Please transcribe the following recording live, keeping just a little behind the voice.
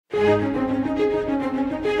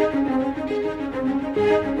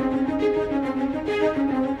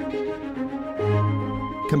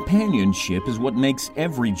Companionship is what makes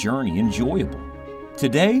every journey enjoyable.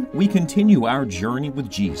 Today, we continue our journey with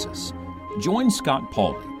Jesus. Join Scott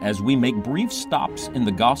Pauley as we make brief stops in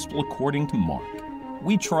the Gospel according to Mark.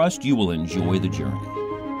 We trust you will enjoy the journey.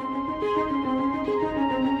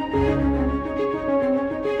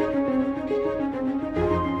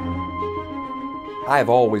 I have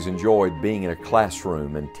always enjoyed being in a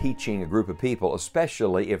classroom and teaching a group of people,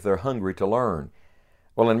 especially if they're hungry to learn.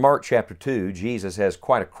 Well, in Mark chapter 2, Jesus has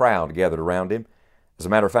quite a crowd gathered around him. As a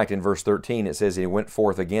matter of fact, in verse 13, it says, "He went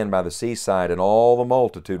forth again by the seaside, and all the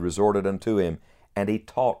multitude resorted unto him, and he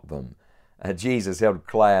taught them." Jesus held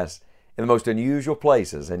class in the most unusual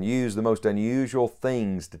places and used the most unusual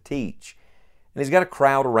things to teach. And he's got a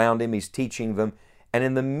crowd around him, he's teaching them, and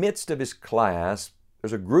in the midst of his class,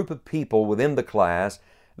 there's a group of people within the class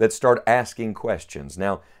that start asking questions.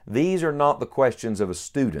 Now, these are not the questions of a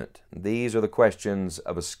student. These are the questions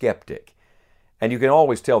of a skeptic. And you can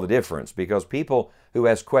always tell the difference because people who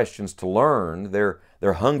ask questions to learn, they're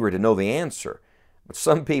hungry to know the answer. But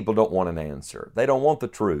some people don't want an answer. They don't want the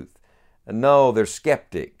truth. No, they're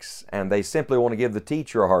skeptics, and they simply want to give the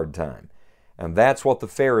teacher a hard time. And that's what the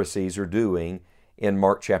Pharisees are doing in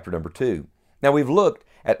Mark chapter number 2. Now, we've looked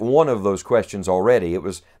at one of those questions already. It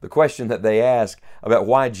was the question that they asked about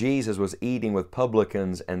why Jesus was eating with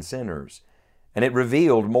publicans and sinners. And it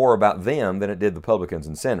revealed more about them than it did the publicans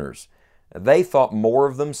and sinners. They thought more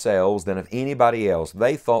of themselves than of anybody else.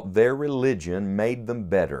 They thought their religion made them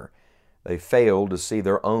better. They failed to see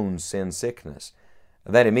their own sin sickness.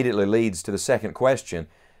 That immediately leads to the second question.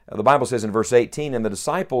 The Bible says in verse 18, "And the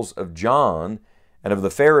disciples of John and of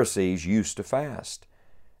the Pharisees used to fast.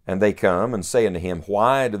 And they come and say unto him,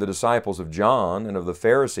 Why do the disciples of John and of the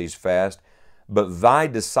Pharisees fast, but thy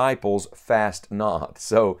disciples fast not?"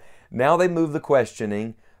 So now they move the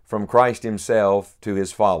questioning from Christ himself to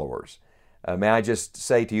his followers. May I just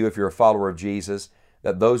say to you, if you're a follower of Jesus,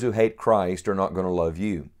 that those who hate Christ are not going to love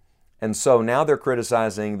you. And so now they're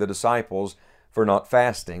criticizing the disciples for not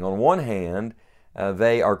fasting. On one hand,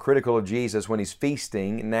 they are critical of Jesus when he's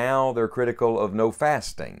feasting. Now they're critical of no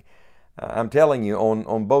fasting. I'm telling you,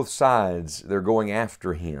 on both sides, they're going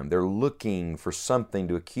after him. They're looking for something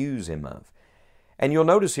to accuse him of. And you'll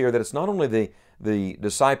notice here that it's not only the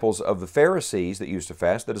disciples of the Pharisees that used to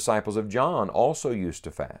fast, the disciples of John also used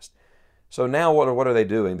to fast. So now what are they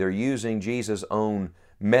doing? They're using Jesus' own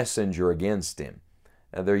messenger against him.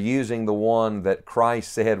 They're using the one that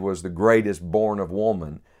Christ said was the greatest born of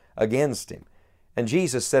woman against him. And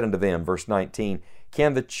Jesus said unto them, verse 19,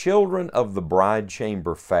 "Can the children of the bride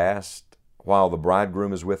chamber fast while the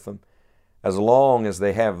bridegroom is with them? As long as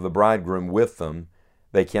they have the bridegroom with them,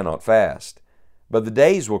 they cannot fast. But the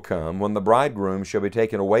days will come when the bridegroom shall be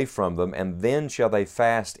taken away from them, and then shall they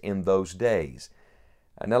fast in those days."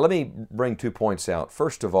 Now let me bring 2 points out.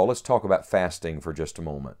 First of all, let's talk about fasting for just a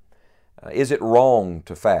moment. Is it wrong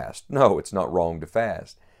to fast? No, it's not wrong to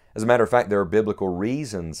fast. As a matter of fact, there are biblical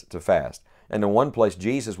reasons to fast. And in one place,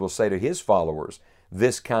 Jesus will say to his followers,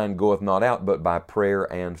 "This kind goeth not out but by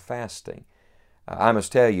prayer and fasting." I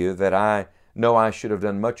must tell you that I know I should have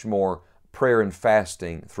done much more prayer and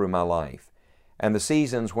fasting through my life. And the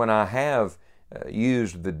seasons when I have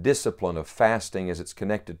used the discipline of fasting as it's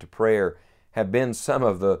connected to prayer have been some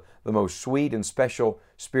of the most sweet and special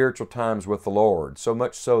spiritual times with the Lord. So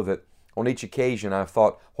much so that on each occasion I've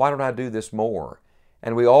thought, why don't I do this more?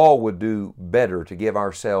 And we all would do better to give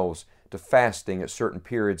ourselves to fasting at certain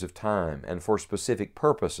periods of time and for specific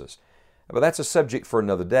purposes. But that's a subject for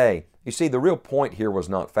another day. You see, the real point here was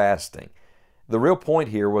not fasting. The real point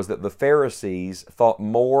here was that the Pharisees thought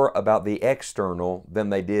more about the external than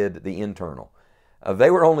they did the internal. They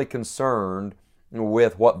were only concerned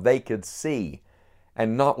with what they could see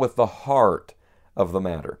and not with the heart of the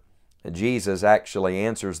matter. And Jesus actually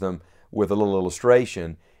answers them with a little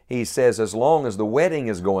illustration. He says, as long as the wedding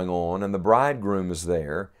is going on and the bridegroom is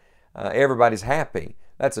there, everybody's happy.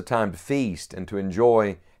 That's a time to feast and to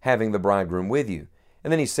enjoy having the bridegroom with you.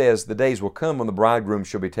 And then he says, the days will come when the bridegroom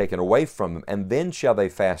shall be taken away from them, and then shall they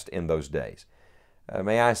fast in those days.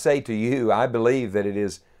 May I say to you, I believe that it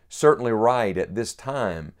is certainly right at this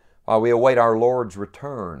time, while we await our Lord's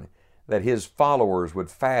return, that His followers would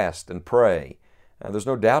fast and pray. There's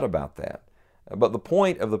no doubt about that. But the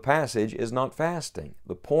point of the passage is not fasting.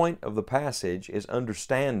 The point of the passage is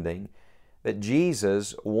understanding that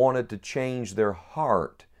Jesus wanted to change their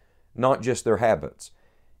heart, not just their habits.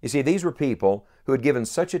 You see, these were people who had given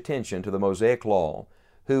such attention to the Mosaic Law,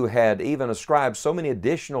 who had even ascribed so many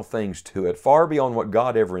additional things to it, far beyond what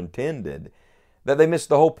God ever intended, that they miss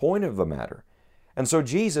the whole point of the matter. And so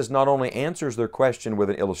Jesus not only answers their question with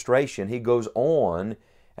an illustration, He goes on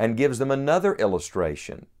and gives them another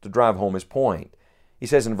illustration to drive home His point. He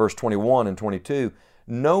says in verse 21 and 22,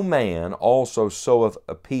 "No man also seweth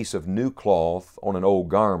a piece of new cloth on an old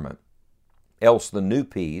garment, else the new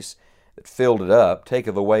piece that filled it up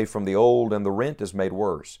taketh away from the old, and the rent is made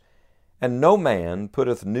worse. And no man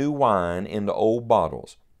putteth new wine into old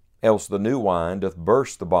bottles, else the new wine doth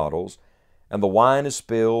burst the bottles, and the wine is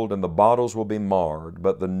spilled, and the bottles will be marred,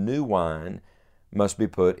 but the new wine must be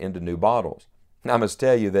put into new bottles." Now, I must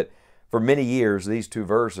tell you that for many years, these two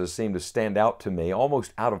verses seemed to stand out to me,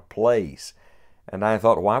 almost out of place. And I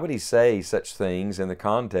thought, why would He say such things in the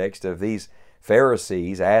context of these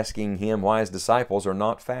Pharisees asking Him why His disciples are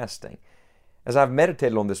not fasting? As I've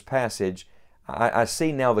meditated on this passage, I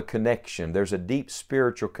see now the connection. There's a deep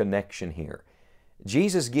spiritual connection here.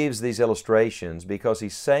 Jesus gives these illustrations because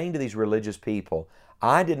He's saying to these religious people,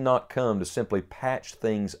 I did not come to simply patch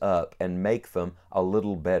things up and make them a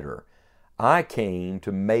little better. I came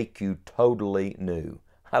to make you totally new.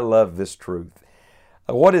 I love this truth.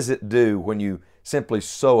 What does it do when you simply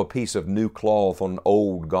sew a piece of new cloth on an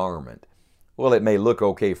old garment? Well, it may look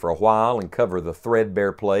okay for a while and cover the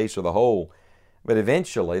threadbare place or the hole, but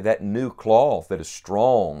eventually that new cloth that is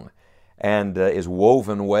strong and is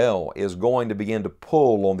woven well is going to begin to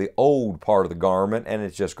pull on the old part of the garment, and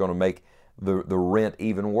it's just going to make the rent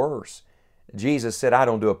even worse. Jesus said, I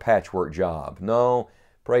don't do a patchwork job. No,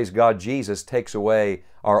 praise God, Jesus takes away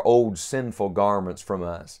our old sinful garments from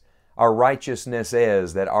us. Our righteousness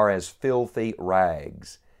is that are as filthy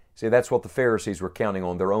rags. See, that's what the Pharisees were counting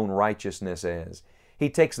on, their own righteousness as. He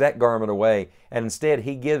takes that garment away, and instead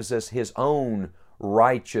He gives us His own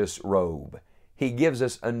righteous robe. He gives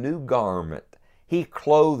us a new garment. He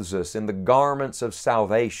clothes us in the garments of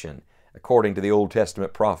salvation, according to the Old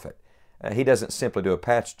Testament prophet. He doesn't simply do a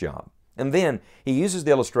patch job. And then He uses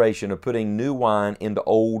the illustration of putting new wine into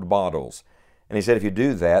old bottles. And He said if you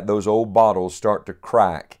do that, those old bottles start to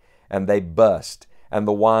crack and they bust and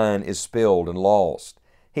the wine is spilled and lost.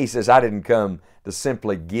 He says, I didn't come to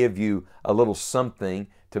simply give you a little something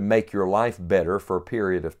to make your life better for a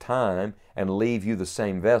period of time and leave you the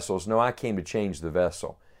same vessels. No, I came to change the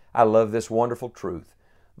vessel. I love this wonderful truth.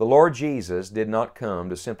 The Lord Jesus did not come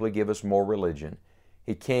to simply give us more religion.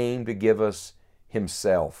 He came to give us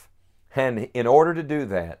Himself. And in order to do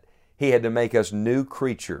that, He had to make us new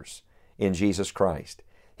creatures in Jesus Christ.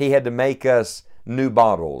 He had to make us new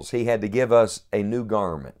bottles. He had to give us a new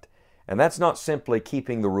garment. And that's not simply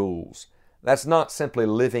keeping the rules. That's not simply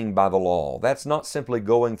living by the law. That's not simply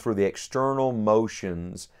going through the external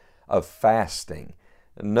motions of fasting.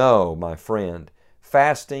 No, my friend,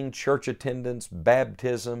 fasting, church attendance,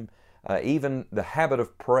 baptism, even the habit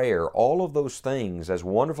of prayer, all of those things, as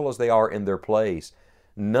wonderful as they are in their place,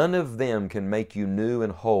 none of them can make you new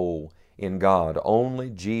and whole in God. Only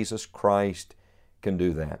Jesus Christ can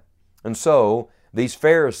do that. And so, these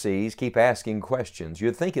Pharisees keep asking questions.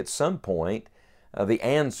 You'd think at some point the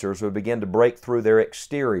answers would begin to break through their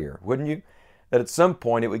exterior, wouldn't you? That at some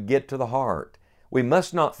point it would get to the heart. We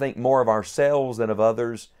must not think more of ourselves than of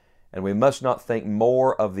others, and we must not think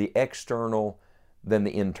more of the external than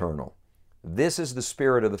the internal. This is the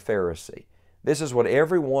spirit of the Pharisee. This is what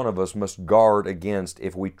every one of us must guard against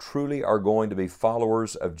if we truly are going to be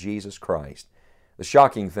followers of Jesus Christ. The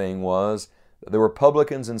shocking thing was that there were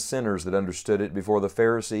publicans and sinners that understood it before the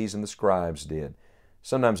Pharisees and the scribes did.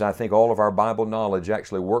 Sometimes I think all of our Bible knowledge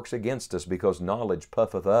actually works against us because knowledge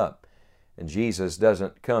puffeth up. And Jesus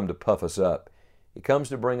doesn't come to puff us up. He comes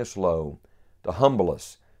to bring us low, to humble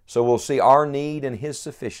us, so we'll see our need and His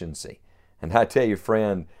sufficiency. And I tell you,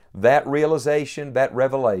 friend, that realization, that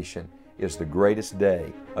revelation is the greatest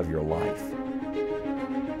day of your life.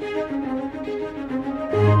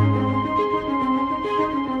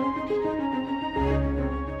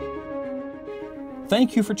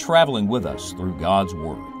 Thank you for traveling with us through God's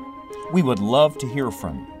Word. We would love to hear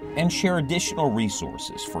from you and share additional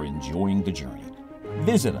resources for enjoying the journey.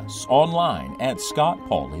 Visit us online at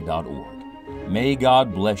scottpauley.org. May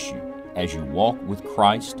God bless you as you walk with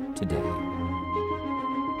Christ today.